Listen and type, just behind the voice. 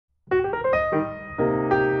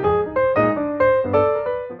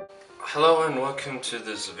Hello and welcome to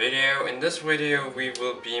this video. In this video we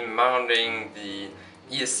will be mounting the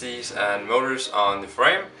ESCs and motors on the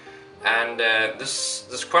frame, and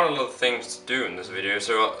there's quite a lot of things to do in this video,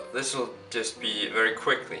 so this will just be very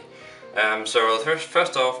quickly. So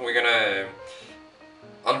first off, we're gonna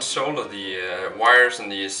unsolder the wires in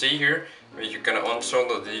the ESC here. You're gonna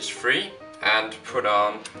unsolder these three and put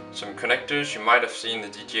on some connectors. You might have seen the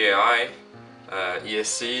DJI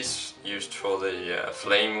ESCs used for the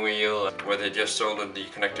flame wheel, where they just soldered the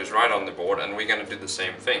connectors right on the board, and we're gonna do the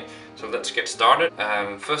same thing. So let's get started.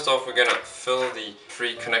 First off, we're gonna fill the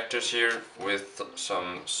three connectors here with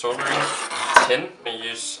some soldering tin. I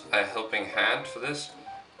use a helping hand for this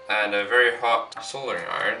and a very hot soldering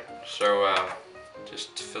iron. So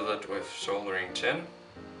just fill it with soldering tin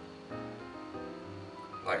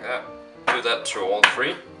like that. Do that to all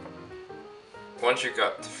three. Once you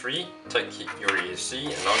got the three, take your ESC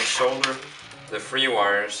and unsolder the three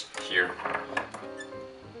wires here.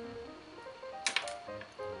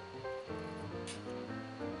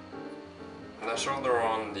 Now solder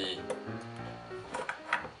on the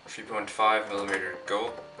 3.5mm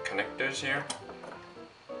gold connectors here.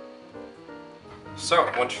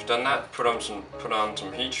 So once you've done that, put on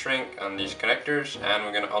some heat shrink on these connectors, and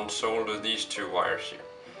we're going to unsolder these two wires here.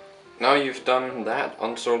 Now you've done that,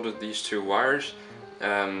 unsoldered these two wires,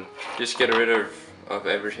 just get rid of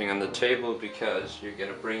everything on the table, because you're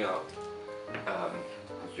going to bring up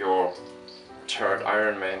your turret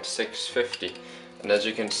IRONMAN 650. And as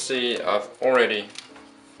you can see, I've already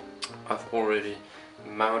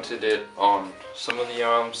mounted it on some of the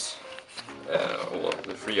arms, well,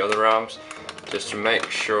 the three other arms, just to make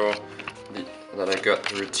sure that I got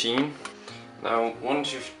the routine. Now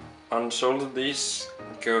once you've unsoldered these,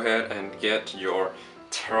 go ahead and get your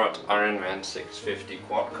turret IRONMAN 650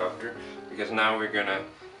 quadcopter, because now we're gonna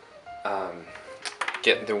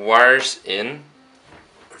get the wires in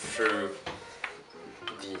through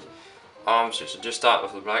the arms here. So just start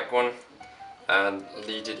with the black one and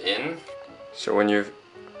lead it in. So when you've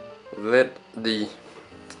lit the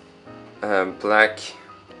black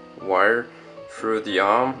wire through the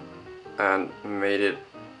arm and made it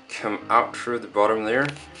come out through the bottom there,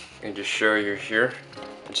 I can just show you here.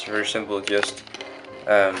 It's very simple. Just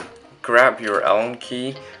grab your Allen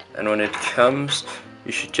key, and when it comes,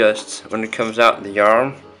 you should just, when it comes out the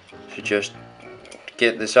arm, you should just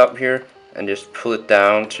get this up here and just pull it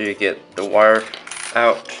down till you get the wire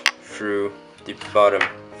out through the bottom,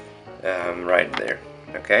 right there.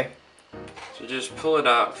 Okay, so just pull it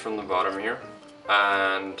out from the bottom here,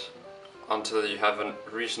 and until you have a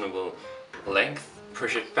reasonable length,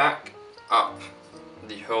 push it back up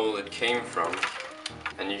the hole it came from,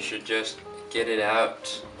 and you should just get it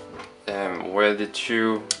out where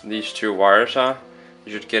these two wires are.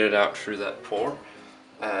 You should get it out through that pore,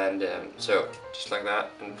 and so just like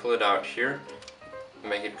that, and pull it out here,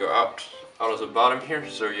 make it go out of the bottom here,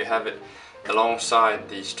 so you have it alongside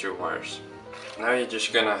these two wires. Now you're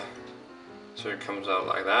just gonna, so it comes out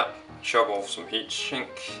like that, chop off some heat shrink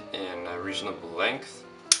in a reasonable length,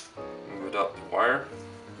 move it up the wire.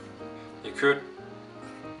 You could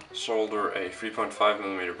solder a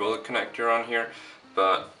 3.5mm bullet connector on here,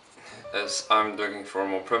 but as I'm looking for a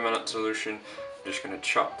more permanent solution, I'm just going to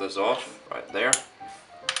chop this off right there.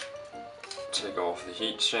 Take off the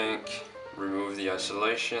heat sink, remove the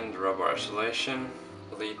isolation, the rubber isolation,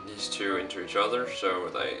 lead these two into each other so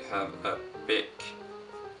they have a big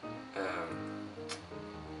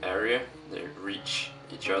area. They reach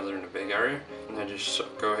each other in a big area, and I just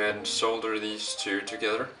go ahead and solder these two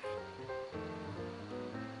together.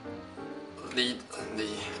 Lead the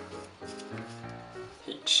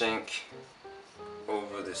heat sink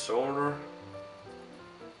over the solder.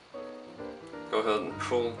 Go ahead and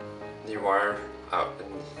pull the wire out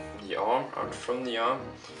in the arm, out from the arm,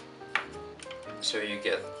 so you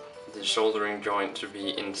get the soldering joint to be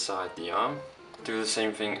inside the arm. Do the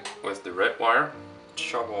same thing with the red wire.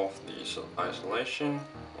 Chop off the isolation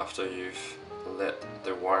after you've let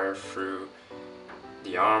the wire through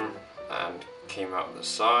the arm and came out the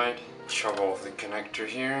side. Chop off the connector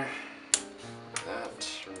here,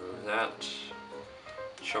 remove that,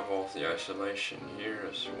 chop off the isolation here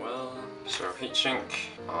as well. So heat sink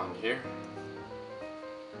on here,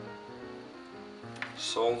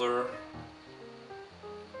 solder,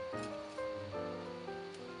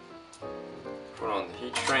 put on the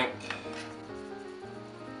heat shrink,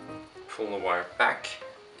 pull the wire back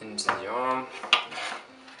into the arm.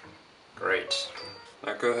 Great.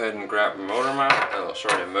 Now go ahead and grab a motor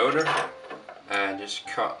motor, and just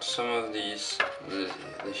cut some of these,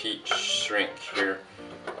 the heat shrink here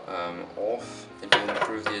off. It will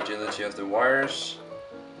improve the agility of the wires.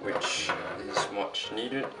 which is much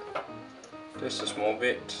needed. Just a small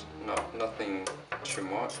bit, nothing too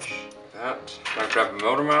much. That. Now grab a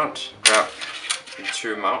motor mount, grab the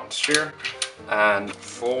 2 mounts here, and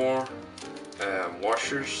 4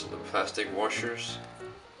 washers, the plastic washers.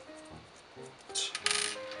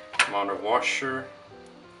 Mount a washer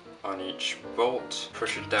on each bolt,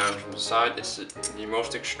 push it down from the side. It's the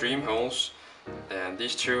most extreme holes, and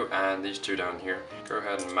these two down here. Go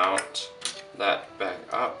ahead and mount that back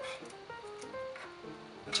up.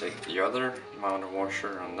 Take the other, mount a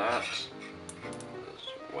washer on that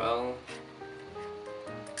as well.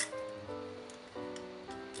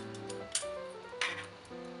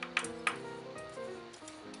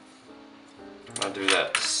 I'll do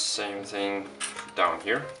that same thing down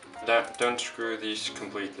here. Don't screw these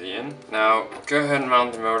completely in. Now go ahead and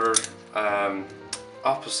mount the motor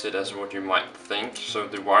opposite as what you might think. So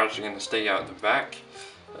the wires are going to stay out the back,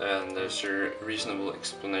 and there's a reasonable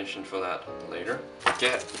explanation for that later.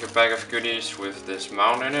 Get your bag of goodies with this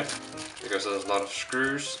mount in it, because there's a lot of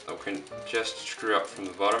screws that we can just screw up from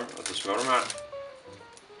the bottom of this motor mount.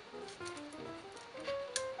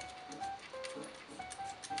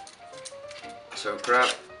 So grab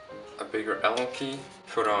a bigger Allen key,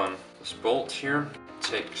 put on this bolt here,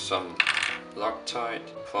 take some Loctite,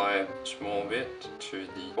 apply a small bit to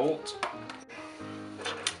the bolt,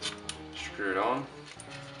 screw it on.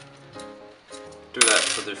 Do that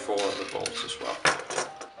for the 4 other bolts as well.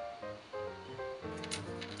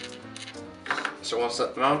 So once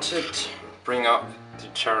that's mounted, bring up the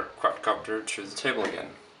turret quadcopter to the table again.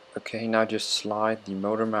 Okay, now just slide the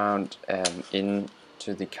motor mount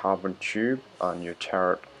into the carbon tube on your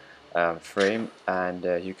turret frame, and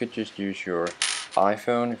you could just use your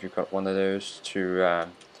iPhone if you've got one of those to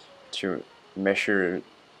measure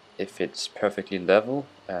if it's perfectly level,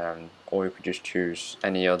 or you could just choose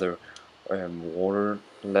any other water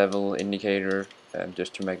level indicator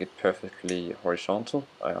just to make it perfectly horizontal,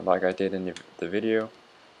 like I did in the video,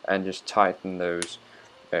 and just tighten those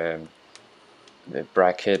the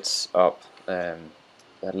brackets up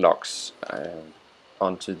that locks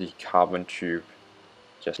onto the carbon tube,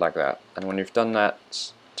 just like that. And when you've done that,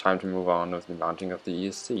 it's time to move on with the mounting of the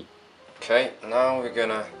ESC. Okay, now we're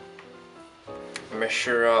gonna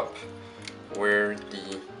measure up where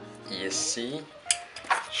the ESC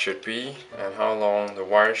should be and how long the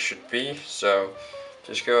wires should be. So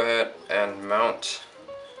just go ahead and mount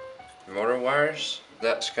motor wires.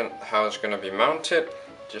 That's how it's gonna be mounted,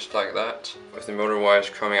 just like that, with the motor wires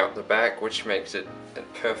coming out the back, which makes it a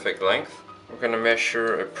perfect length. We're gonna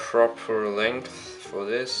measure a proper length for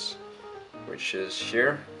this, which is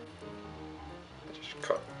here. Just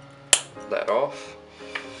cut that off,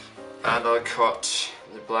 and I'll cut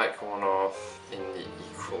the black one off in the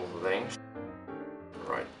equal length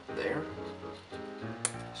right there.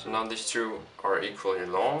 So now these two are equally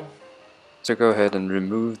long. So go ahead and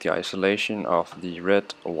remove the isolation of the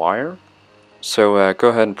red wire. So go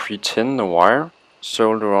ahead and pre-tin the wire.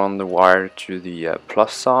 Solder on the wire to the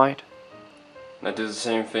plus side. And I do the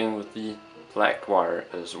same thing with the black wire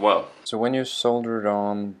as well. So when you solder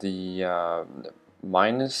on the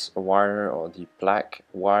minus wire or the black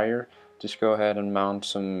wire, just go ahead and mount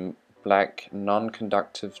some black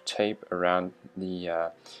non-conductive tape around the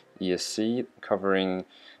ESC, covering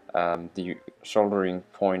the soldering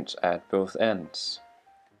points at both ends,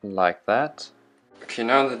 like that. Okay,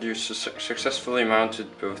 now that you've successfully mounted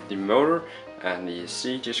both the motor and the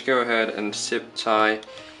ESC, just go ahead and zip tie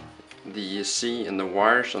the ESC and the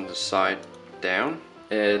wires on the side down.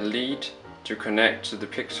 A lead to connect to the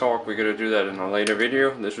Pixhawk, we're going to do that in a later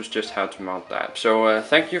video. This was just how to mount that. So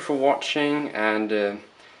thank you for watching, and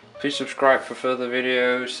please subscribe for further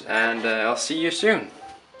videos, and I'll see you soon.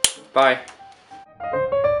 Bye.